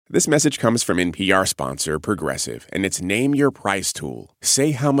This message comes from NPR sponsor Progressive, and it's Name Your Price tool.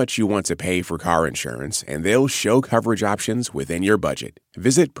 Say how much you want to pay for car insurance, and they'll show coverage options within your budget.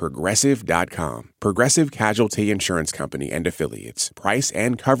 Visit Progressive.com. Progressive Casualty Insurance Company and Affiliates. Price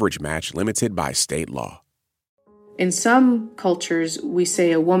and coverage match limited by state law. In some cultures, we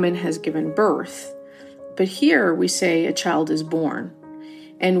say a woman has given birth, but here we say a child is born.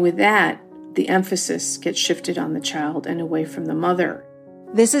 And with that, the emphasis gets shifted on the child and away from the mother.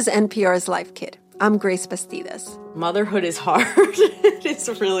 This is NPR's Life Kit. I'm Grace Bastidas. Motherhood is hard. It's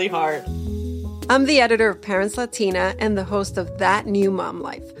really hard. I'm the editor of Parents Latina and the host of That New Mom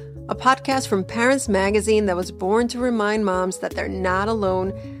Life, a podcast from Parents Magazine that was born to remind moms that they're not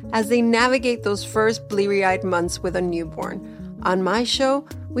alone as they navigate those first bleary-eyed months with a newborn. On my show,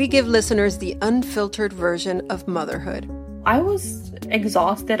 we give listeners the unfiltered version of motherhood. I was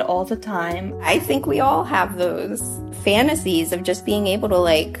exhausted all the time. I think we all have those fantasies of just being able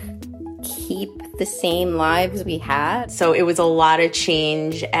to keep the same lives we had. So it was a lot of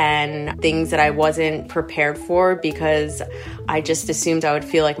change and things that I wasn't prepared for because I just assumed I would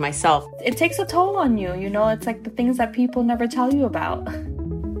feel like myself. It takes a toll on you, it's like the things that people never tell you about.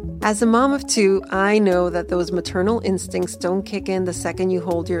 As a mom of two, I know that those maternal instincts don't kick in the second you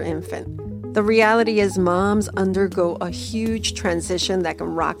hold your infant. The reality is moms undergo a huge transition that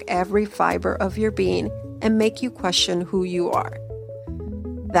can rock every fiber of your being and make you question who you are.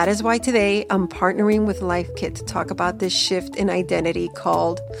 That is why today I'm partnering with Life Kit to talk about this shift in identity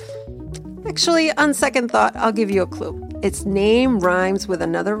called... Actually, on second thought, I'll give you a clue. Its name rhymes with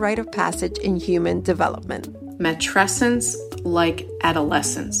another rite of passage in human development. Matrescence, like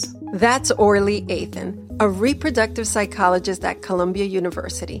adolescence. That's Orly Athan, a reproductive psychologist at Columbia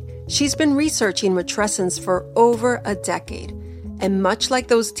University. She's been researching matrescence for over a decade. And much like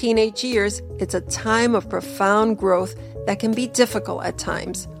those teenage years, it's a time of profound growth that can be difficult at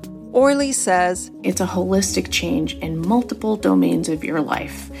times. Orly says, it's a holistic change in multiple domains of your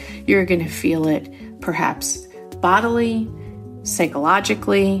life. You're going to feel it perhaps bodily,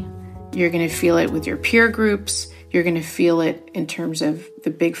 psychologically. You're going to feel it with your peer groups. You're going to feel it in terms of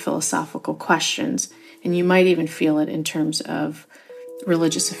the big philosophical questions. And you might even feel it in terms of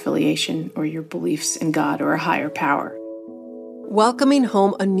religious affiliation or your beliefs in God or a higher power. Welcoming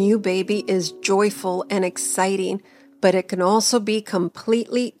home a new baby is joyful and exciting, but it can also be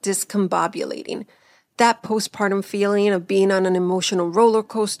completely discombobulating. That postpartum feeling of being on an emotional roller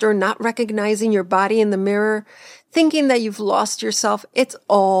coaster, not recognizing your body in the mirror, thinking that you've lost yourself, it's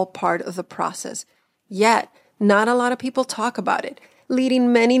all part of the process. Yet, not a lot of people talk about it,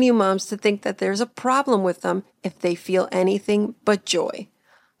 leading many new moms to think that there's a problem with them if they feel anything but joy.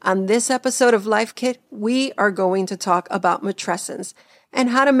 On this episode of Life Kit, we are going to talk about matrescence and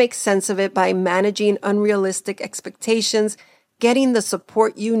how to make sense of it by managing unrealistic expectations, getting the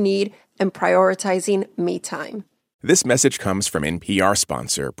support you need, and prioritizing me time. This message comes from NPR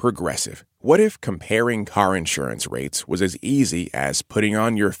sponsor Progressive. What if comparing car insurance rates was as easy as putting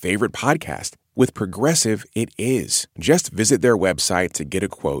on your favorite podcast? With Progressive, it is. Just visit their website to get a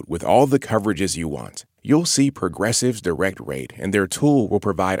quote with all the coverages you want. You'll see Progressive's direct rate, and their tool will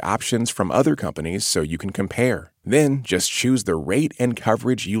provide options from other companies so you can compare. Then just choose the rate and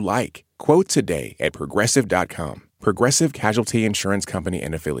coverage you like. Quote today at Progressive.com. Progressive Casualty Insurance Company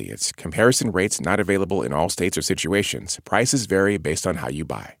and Affiliates. Comparison rates not available in all states or situations. Prices vary based on how you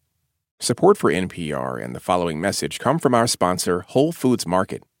buy. Support for NPR and the following message come from our sponsor, Whole Foods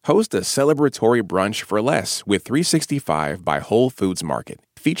Market. Host a celebratory brunch for less with 365 by Whole Foods Market,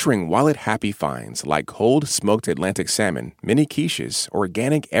 featuring wallet-happy finds like cold smoked Atlantic salmon, mini quiches,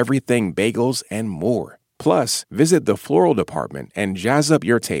 organic everything bagels, and more. Plus, visit the floral department and jazz up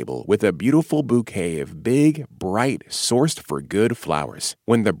your table with a beautiful bouquet of big, bright, sourced-for-good flowers.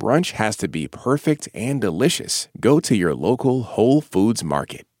 When the brunch has to be perfect and delicious, go to your local Whole Foods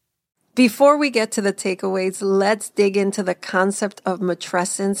Market. Before we get to the takeaways, let's dig into the concept of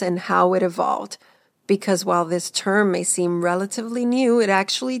matrescence and how it evolved. Because while this term may seem relatively new, it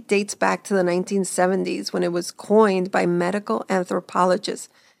actually dates back to the 1970s when it was coined by medical anthropologist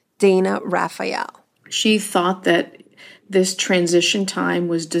Dana Raphael. She thought that this transition time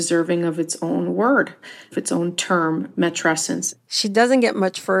was deserving of its own word, of its own term, matrescence. She doesn't get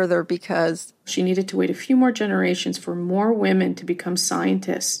much further because she needed to wait a few more generations for more women to become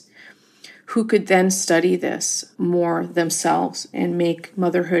scientists who could then study this more themselves and make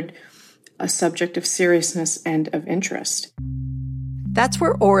motherhood a subject of seriousness and of interest. That's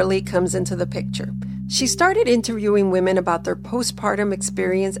where Orly comes into the picture. She started interviewing women about their postpartum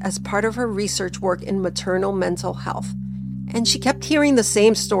experience as part of her research work in maternal mental health. and she kept hearing the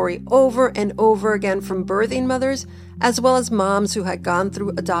same story over and over again from birthing mothers, as well as moms who had gone through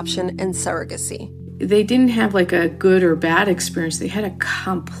adoption and surrogacy. They didn't have like a good or bad experience. They had a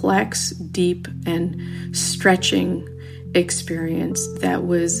complex, deep, and stretching experience that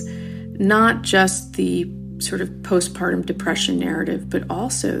was not just the sort of postpartum depression narrative, but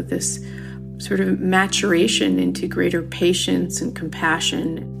also this sort of maturation into greater patience and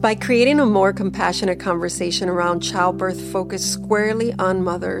compassion. By creating a more compassionate conversation around childbirth focused squarely on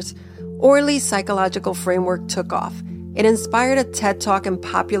mothers, Orly's psychological framework took off. It inspired a TED Talk and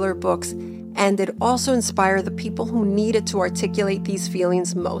popular books, and it also inspired the people who needed to articulate these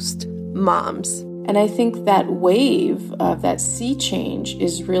feelings most, moms. And I think that wave of that sea change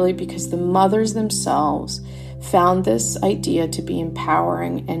is really because the mothers themselves found this idea to be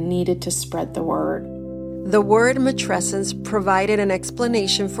empowering and needed to spread the word. The word matrescence provided an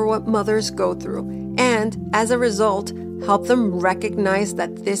explanation for what mothers go through, and as a result, helped them recognize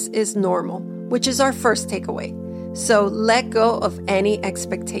that this is normal, which is our first takeaway. So let go of any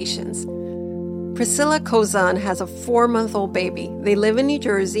expectations. Priscilla Kozan has a 4-month-old baby. They live in New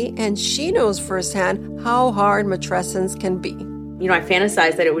Jersey, and she knows firsthand how hard matrescence can be. You know, I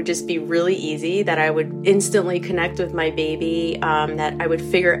fantasized that it would just be really easy, that I would instantly connect with my baby, that I would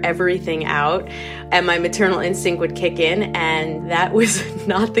figure everything out, and my maternal instinct would kick in, and that was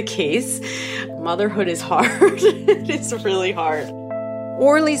not the case. Motherhood is hard. It's really hard.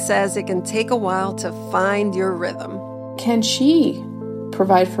 Orly says it can take a while to find your rhythm. Can she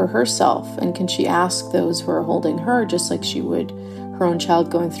provide for herself, and can she ask those who are holding her, just like she would her own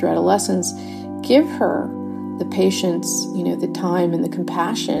child going through adolescence, give her the patience, the time and the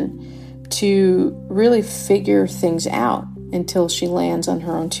compassion to really figure things out until she lands on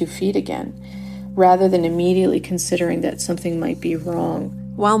her own 2 feet again, rather than immediately considering that something might be wrong.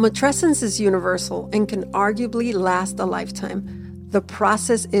 While matrescence is universal and can arguably last a lifetime, the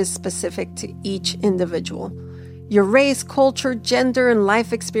process is specific to each individual. Your race, culture, gender, and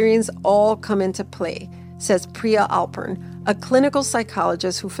life experience all come into play, says Priya Alpern, a clinical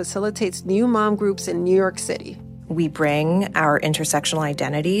psychologist who facilitates new mom groups in New York City. We bring our intersectional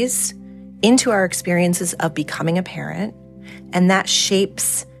identities into our experiences of becoming a parent, and that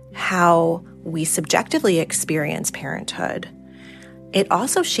shapes how we subjectively experience parenthood. It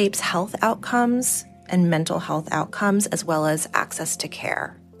also shapes health outcomes and mental health outcomes, as well as access to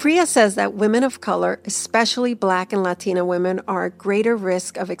care. Priya says that women of color, especially Black and Latina women, are at greater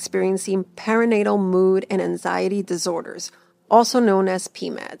risk of experiencing perinatal mood and anxiety disorders, also known as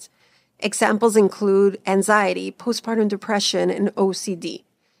PMADs. Examples include anxiety, postpartum depression, and OCD.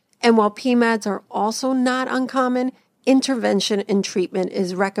 And while PMADs are also not uncommon, intervention and treatment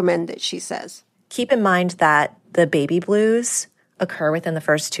is recommended, she says. Keep in mind that the baby blues occur within the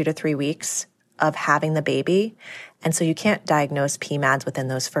first 2 to 3 weeks of having the baby. And so you can't diagnose PMADs within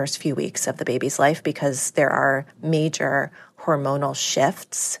those first few weeks of the baby's life because there are major hormonal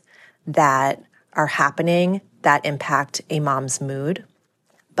shifts that are happening that impact a mom's mood.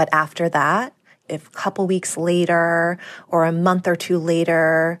 But after that, if a couple weeks later or a month or 2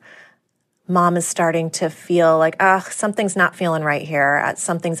 later, mom is starting to feel like, something's not feeling right here,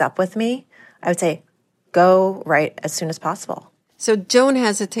 something's up with me, I would say go right as soon as possible. So don't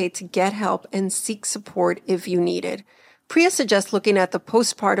hesitate to get help and seek support if you need it. Priya suggests looking at the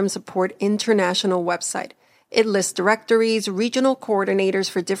Postpartum Support International website. It lists directories, regional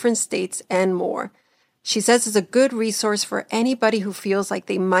coordinators for different states, and more. She says it's a good resource for anybody who feels like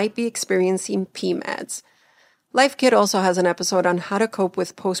they might be experiencing PMADs. Life Kit also has an episode on how to cope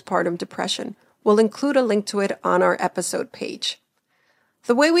with postpartum depression. We'll include a link to it on our episode page.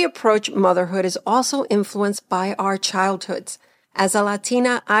 The way we approach motherhood is also influenced by our childhoods. As a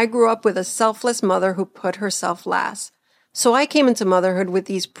Latina, I grew up with a selfless mother who put herself last. So I came into motherhood with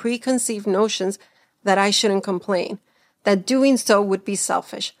these preconceived notions that I shouldn't complain, that doing so would be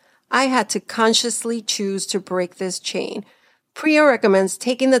selfish. I had to consciously choose to break this chain. Priya recommends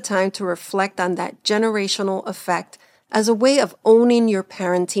taking the time to reflect on that generational effect as a way of owning your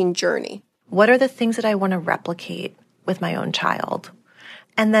parenting journey. What are the things that I want to replicate with my own child?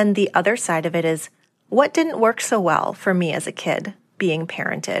 And then the other side of it is, what didn't work so well for me as a kid being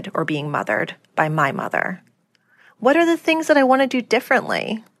parented or being mothered by my mother? What are the things that I want to do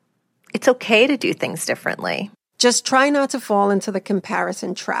differently? It's okay to do things differently. Just try not to fall into the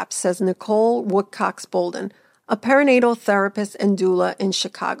comparison trap, says Nicole Woodcox-Bolden, a perinatal therapist and doula in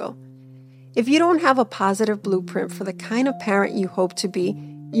Chicago. If you don't have a positive blueprint for the kind of parent you hope to be,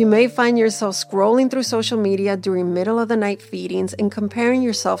 you may find yourself scrolling through social media during middle-of-the-night feedings and comparing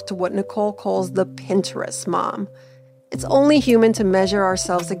yourself to what Nicole calls the Pinterest mom. It's only human to measure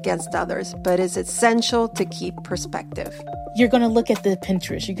ourselves against others, but it's essential to keep perspective. You're going to look at the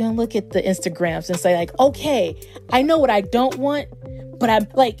Pinterest, you're going to look at the Instagrams and say like, okay, I know what I don't want, but I'm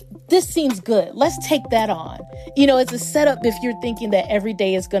like, this seems good. Let's take that on. It's a setup if you're thinking that every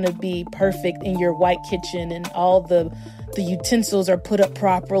day is going to be perfect in your white kitchen and all the utensils are put up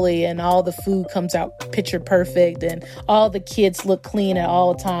properly and all the food comes out picture perfect and all the kids look clean at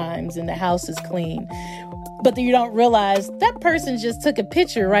all times and the house is clean. But you don't realize that person just took a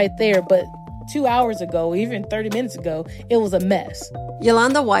picture right there, but 2 hours ago, even 30 minutes ago, it was a mess.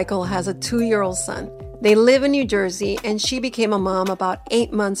 Yolanda Weichel has a 2-year-old son. They live in New Jersey, and she became a mom about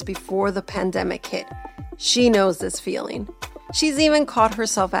 8 months before the pandemic hit. She knows this feeling. She's even caught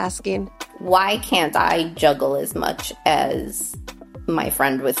herself asking, why can't I juggle as much as my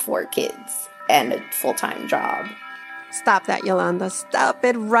friend with 4 kids and a full-time job? Stop that, Yolanda. Stop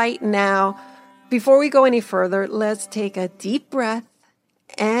it right now. Before we go any further, let's take a deep breath.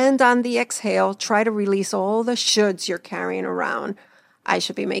 And on the exhale, try to release all the shoulds you're carrying around. I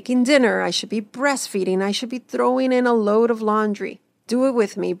should be making dinner. I should be breastfeeding. I should be throwing in a load of laundry. Do it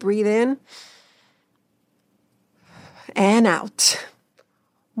with me. Breathe in and out.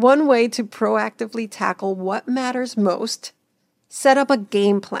 One way to proactively tackle what matters most, set up a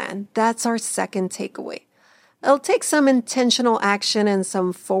game plan. That's our second takeaway. It'll take some intentional action and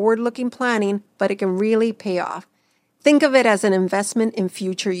some forward-looking planning, but it can really pay off. Think of it as an investment in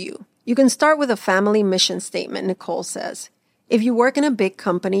future you. You can start with a family mission statement, Nicole says. If you work in a big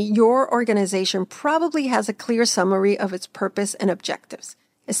company, your organization probably has a clear summary of its purpose and objectives.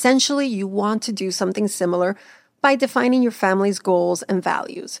 Essentially, you want to do something similar by defining your family's goals and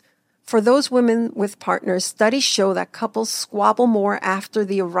values. For those women with partners, studies show that couples squabble more after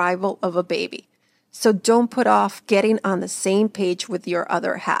the arrival of a baby. So don't put off getting on the same page with your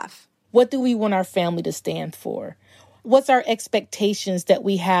other half. What do we want our family to stand for? What's our expectations that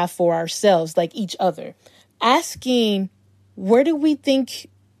we have for ourselves, like each other? Asking, where do we think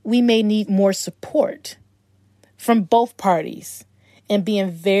we may need more support from both parties? And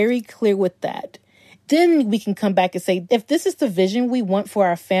being very clear with that. Then we can come back and say, if this is the vision we want for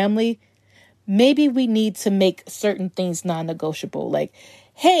our family, maybe we need to make certain things non-negotiable. Like,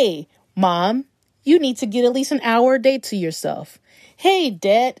 hey, Mom, you need to get at least an hour a day to yourself. Hey,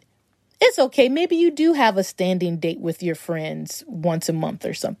 Dad, it's okay. Maybe you do have a standing date with your friends once a month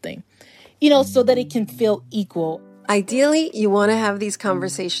or something, so that it can feel equal. Ideally, you want to have these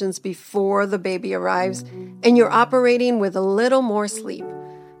conversations before the baby arrives and you're operating with a little more sleep.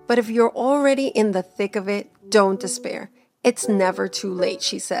 But if you're already in the thick of it, don't despair. It's never too late,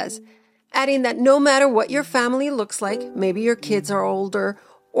 she says, adding that no matter what your family looks like, maybe your kids are older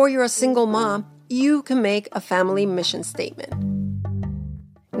or you're a single mom, you can make a family mission statement.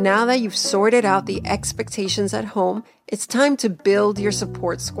 Now that you've sorted out the expectations at home, it's time to build your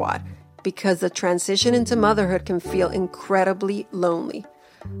support squad because the transition into motherhood can feel incredibly lonely.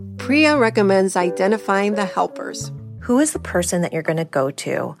 Priya recommends identifying the helpers. Who is the person that you're going to go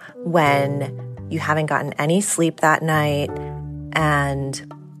to when you haven't gotten any sleep that night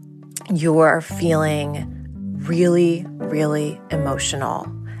and you're feeling really, really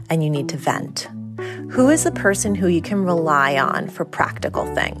emotional and you need to vent? Who is the person who you can rely on for practical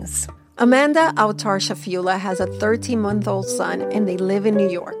things? Amanda Autar-Shafula has a 13-month-old son and they live in New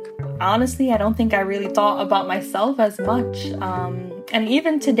York. Honestly, I don't think I really thought about myself as much. And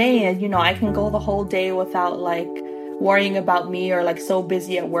even today, I can go the whole day without worrying about me or so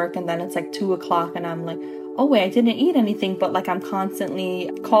busy at work. And then it's 2 o'clock and I'm like, oh wait, I didn't eat anything. But I'm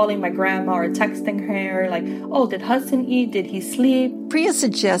constantly calling my grandma or texting her oh, did Hudson eat? Did he sleep? Priya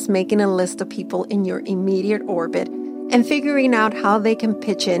suggests making a list of people in your immediate orbit and figuring out how they can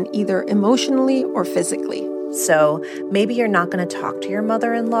pitch in either emotionally or physically. So maybe you're not going to talk to your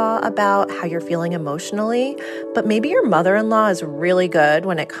mother-in-law about how you're feeling emotionally, but maybe your mother-in-law is really good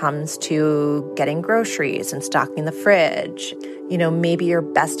when it comes to getting groceries and stocking the fridge. Maybe your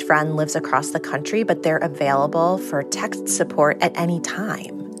best friend lives across the country, but they're available for text support at any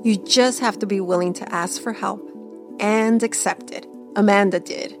time. You just have to be willing to ask for help and accept it. Amanda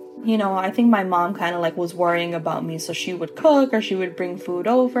did. I think my mom kind of was worrying about me. So she would cook or she would bring food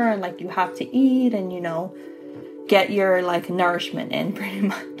over and you have to eat and, get your nourishment in pretty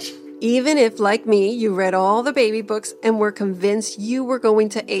much. Even if, like me, you read all the baby books and were convinced you were going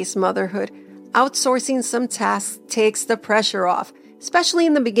to ace motherhood, outsourcing some tasks takes the pressure off, especially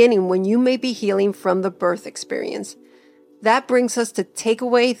in the beginning when you may be healing from the birth experience. That brings us to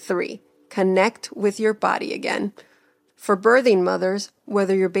takeaway 3, connect with your body again. For birthing mothers,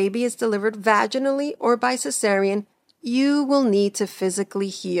 whether your baby is delivered vaginally or by cesarean, you will need to physically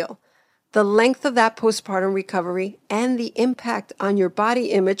heal. The length of that postpartum recovery and the impact on your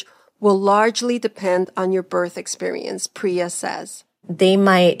body image will largely depend on your birth experience, Priya says. They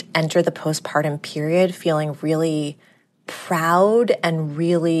might enter the postpartum period feeling really proud and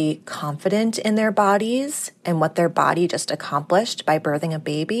really confident in their bodies and what their body just accomplished by birthing a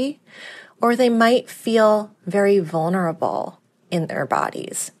baby, or they might feel very vulnerable in their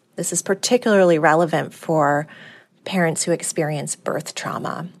bodies. This is particularly relevant for parents who experience birth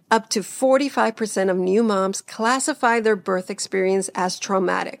trauma. Up to 45% of new moms classify their birth experience as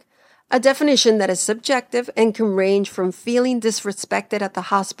traumatic, a definition that is subjective and can range from feeling disrespected at the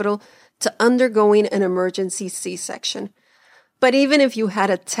hospital to undergoing an emergency C-section. But even if you had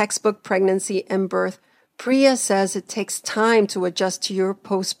a textbook pregnancy and birth, Priya says it takes time to adjust to your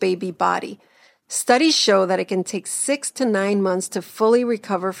post-baby body. Studies show that it can take 6 to 9 months to fully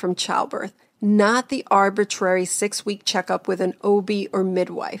recover from childbirth, not the arbitrary 6-week checkup with an OB or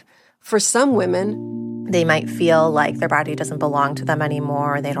midwife. For some women, they might feel like their body doesn't belong to them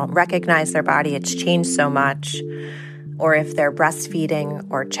anymore. They don't recognize their body. It's changed so much. Or if they're breastfeeding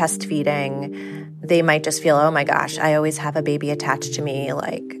or chest feeding, they might just feel, oh my gosh, I always have a baby attached to me.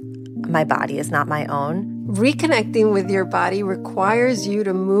 Like, my body is not my own. Reconnecting with your body requires you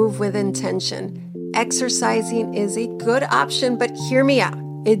to move with intention. Exercising is a good option, but hear me out.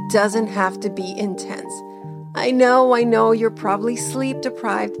 It doesn't have to be intense. I know you're probably sleep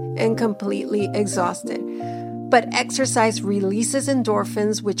deprived and completely exhausted. But exercise releases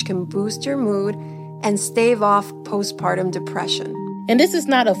endorphins, which can boost your mood and stave off postpartum depression. And this is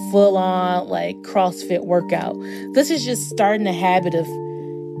not a full-on, CrossFit workout. This is just starting a habit of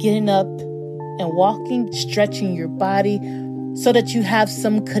getting up and walking, stretching your body so that you have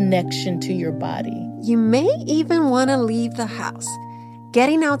some connection to your body. You may even want to leave the house.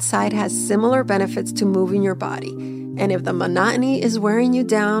 Getting outside has similar benefits to moving your body. And if the monotony is wearing you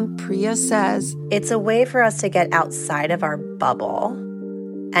down, Priya says, it's a way for us to get outside of our bubble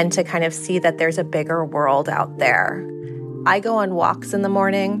and to kind of see that there's a bigger world out there. I go on walks in the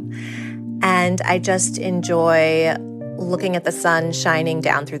morning and I just enjoy looking at the sun shining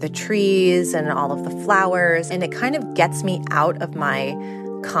down through the trees and all of the flowers. And it kind of gets me out of my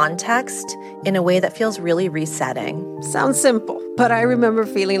context in a way that feels really resetting. Sounds simple, but I remember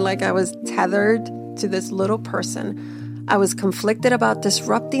feeling like I was tethered to this little person. I was conflicted about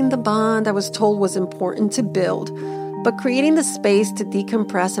disrupting the bond I was told was important to build. But creating the space to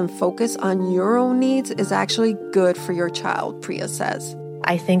decompress and focus on your own needs is actually good for your child, Priya says.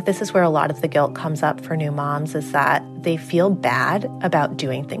 I think this is where a lot of the guilt comes up for new moms, is that they feel bad about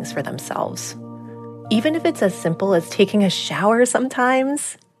doing things for themselves. Even if it's as simple as taking a shower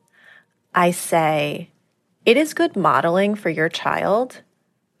sometimes, I say it is good modeling for your child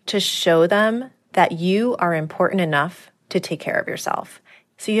to show them that you are important enough to take care of yourself.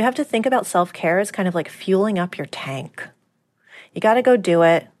 So you have to think about self-care as kind of like fueling up your tank. You got to go do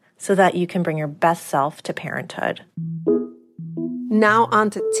it so that you can bring your best self to parenthood. Now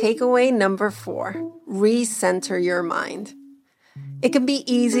on to takeaway number 4, recenter your mind. It can be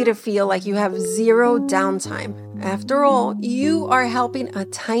easy to feel like you have zero downtime. After all, you are helping a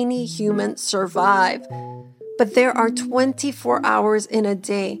tiny human survive. But there are 24 hours in a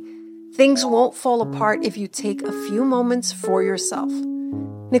day. Things won't fall apart if you take a few moments for yourself.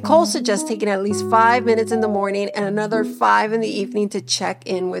 Nicole suggests taking at least 5 minutes in the morning and another 5 in the evening to check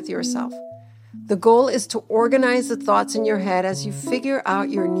in with yourself. The goal is to organize the thoughts in your head as you figure out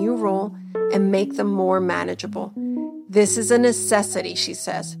your new role and make them more manageable. This is a necessity, she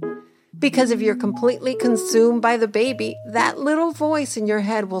says, because if you're completely consumed by the baby, that little voice in your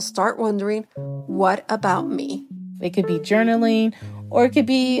head will start wondering, what about me? It could be journaling, or it could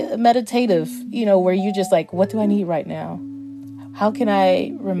be meditative, where you just what do I need right now? How can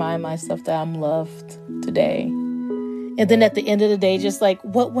I remind myself that I'm loved today? And then at the end of the day, just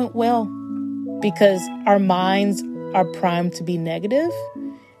what went well? Because our minds are primed to be negative.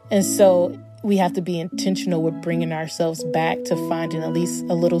 And so we have to be intentional with bringing ourselves back to finding at least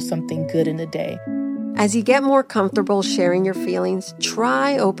a little something good in the day. As you get more comfortable sharing your feelings,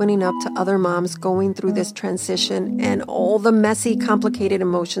 try opening up to other moms going through this transition and all the messy, complicated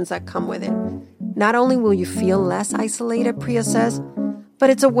emotions that come with it. Not only will you feel less isolated, Priya says, but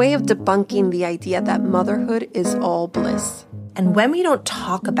it's a way of debunking the idea that motherhood is all bliss. And when we don't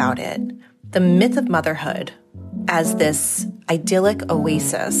talk about it, the myth of motherhood as this idyllic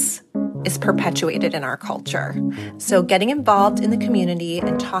oasis is perpetuated in our culture. So getting involved in the community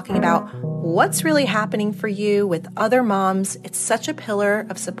and talking about what's really happening for you with other moms, it's such a pillar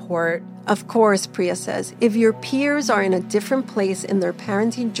of support. Of course, Priya says, if your peers are in a different place in their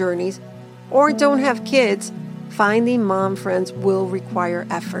parenting journeys or don't have kids, finding mom friends will require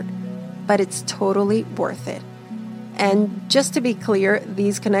effort. but it's totally worth it. And just to be clear,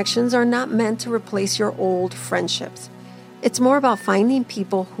 these connections are not meant to replace your old friendships. It's more about finding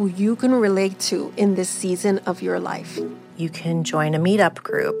people who you can relate to in this season of your life. You can join a meetup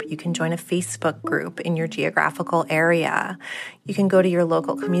group. You can join a Facebook group in your geographical area. You can go to your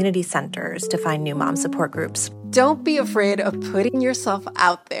local community centers to find new mom support groups. Don't be afraid of putting yourself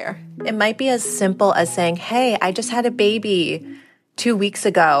out there. It might be as simple as saying, hey, I just had a baby 2 weeks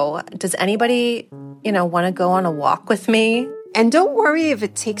ago. Does anybody, want to go on a walk with me? And don't worry if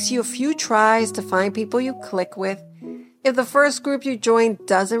it takes you a few tries to find people you click with. If the first group you joined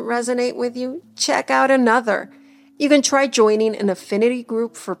doesn't resonate with you, check out another. You can try joining an affinity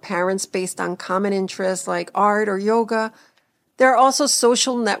group for parents based on common interests like art or yoga. There are also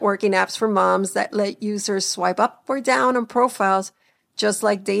social networking apps for moms that let users swipe up or down on profiles, just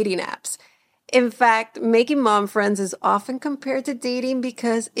like dating apps. In fact, making mom friends is often compared to dating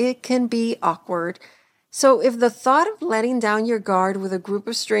because it can be awkward. So if the thought of letting down your guard with a group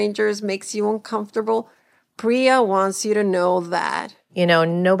of strangers makes you uncomfortable, Priya wants you to know that.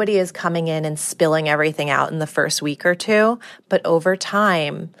 Nobody is coming in and spilling everything out in the first week or two, but over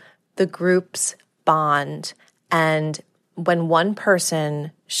time, the groups bond. And when one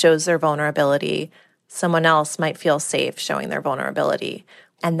person shows their vulnerability, someone else might feel safe showing their vulnerability.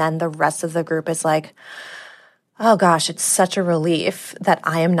 And then the rest of the group is like, oh gosh, it's such a relief that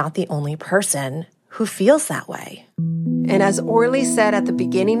I am not the only person who feels that way. And as Orly said at the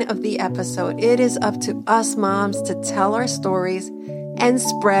beginning of the episode, it is up to us moms to tell our stories and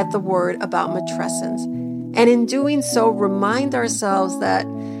spread the word about matrescence. And in doing so, remind ourselves that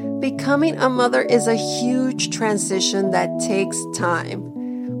becoming a mother is a huge transition that takes time,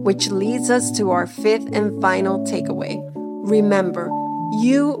 which leads us to our fifth and final takeaway. Remember,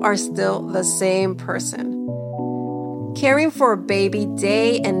 you are still the same person. Caring for a baby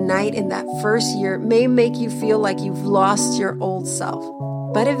day and night in that first year may make you feel like you've lost your old self.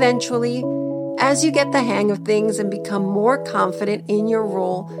 But eventually, as you get the hang of things and become more confident in your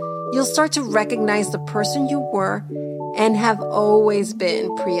role, you'll start to recognize the person you were and have always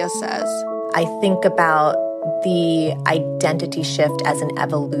been, Priya says. I think about the identity shift as an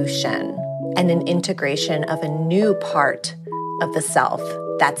evolution and an integration of a new part of the self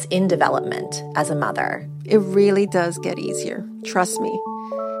that's in development as a mother. It really does get easier, trust me.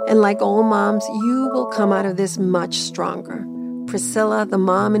 And like all moms, you will come out of this much stronger. Priscilla, the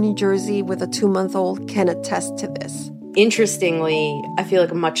mom in New Jersey with a 2-month-old, can attest to this. Interestingly, I feel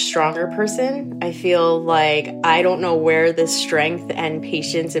like a much stronger person. I feel like I don't know where this strength and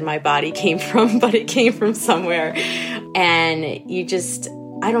patience in my body came from, but it came from somewhere. And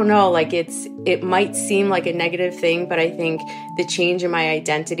I don't know, it might seem like a negative thing, but I think the change in my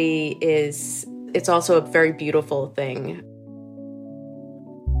identity it's also a very beautiful thing.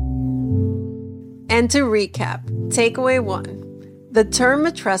 And to recap, takeaway 1. The term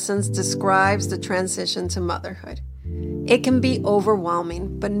matrescence describes the transition to motherhood. It can be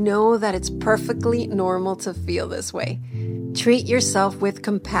overwhelming, but know that it's perfectly normal to feel this way. Treat yourself with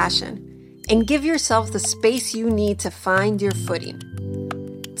compassion and give yourself the space you need to find your footing.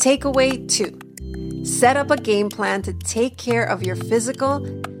 Takeaway 2. Set up a game plan to take care of your physical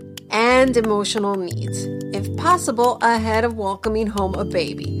and emotional needs, if possible, ahead of welcoming home a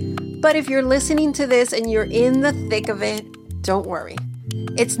baby. But if you're listening to this and you're in the thick of it, don't worry.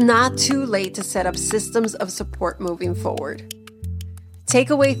 It's not too late to set up systems of support moving forward.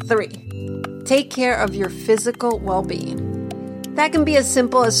 Takeaway 3. Take care of your physical well-being. That can be as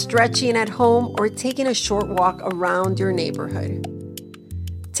simple as stretching at home or taking a short walk around your neighborhood.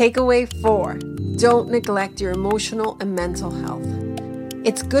 Takeaway 4. Don't neglect your emotional and mental health.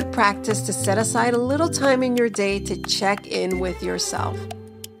 It's good practice to set aside a little time in your day to check in with yourself.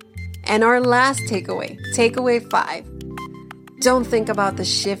 And our last takeaway, takeaway 5. Don't think about the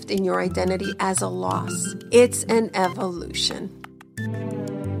shift in your identity as a loss. It's an evolution.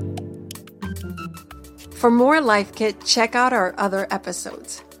 For more Life Kit, check out our other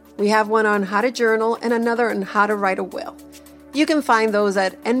episodes. We have one on how to journal and another on how to write a will. You can find those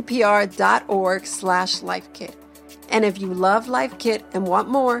at npr.org/lifekit. And if you love Life Kit and want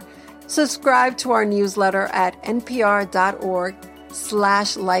more, subscribe to our newsletter at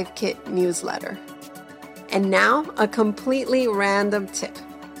npr.org/lifekit newsletter. And now, a completely random tip,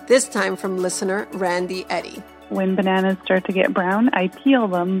 this time from listener Randy Eddy. When bananas start to get brown, I peel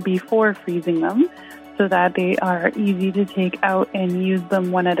them before freezing them so that they are easy to take out and use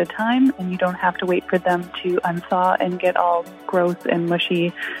them one at a time, and you don't have to wait for them to unthaw and get all gross and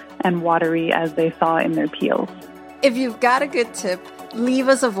mushy and watery as they thaw in their peels. If you've got a good tip, leave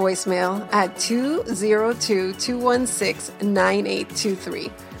us a voicemail at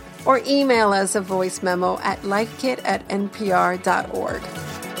 202-216-9823. or email us a voice memo at lifekit@npr.org.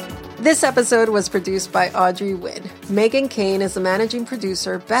 This episode was produced by Audrey Wood. Megan Kane is the managing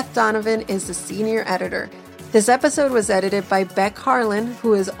producer. Beth Donovan is the senior editor. This episode was edited by Beck Harlan,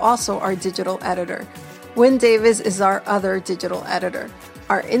 who is also our digital editor. Wynn Davis is our other digital editor.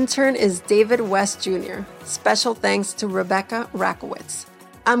 Our intern is David West Jr. Special thanks to Rebecca Rakowitz.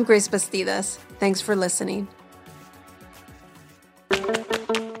 I'm Grace Bastidas. Thanks for listening.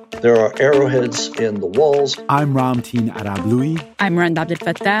 There are arrowheads in the walls. I'm Ramteen Arablouei. I'm Rand Abdel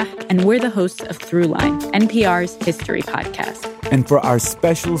Fattah, and we're the hosts of Throughline, NPR's history podcast. And for our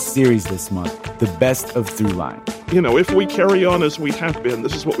special series this month, The Best of Throughline. You know, if we carry on as we have been,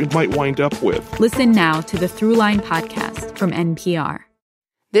 this is what we might wind up with. Listen now to the Throughline podcast from NPR.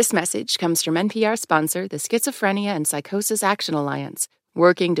 This message comes from NPR sponsor, the Schizophrenia and Psychosis Action Alliance,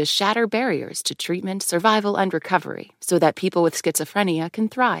 working to shatter barriers to treatment, survival, and recovery so that people with schizophrenia can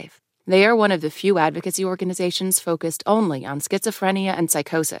thrive. They are one of the few advocacy organizations focused only on schizophrenia and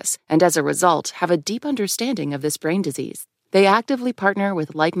psychosis, and as a result, have a deep understanding of this brain disease. They actively partner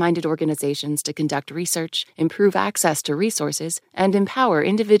with like-minded organizations to conduct research, improve access to resources, and empower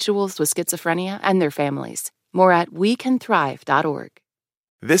individuals with schizophrenia and their families. More at wecanthrive.org.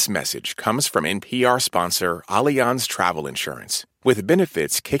 This message comes from NPR sponsor Allianz Travel Insurance. With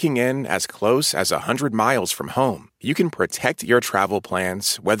benefits kicking in as close as 100 miles from home, you can protect your travel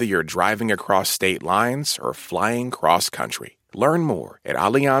plans whether you're driving across state lines or flying cross-country. Learn more at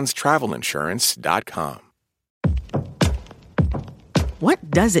AllianzTravelInsurance.com.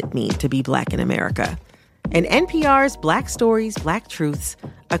 What does it mean to be Black in America? In NPR's Black Stories, Black Truths,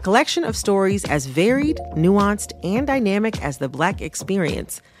 a collection of stories as varied, nuanced, and dynamic as the Black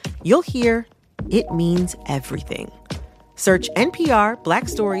experience, you'll hear it means everything. Search NPR Black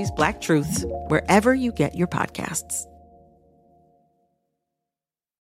Stories, Black Truths wherever you get your podcasts.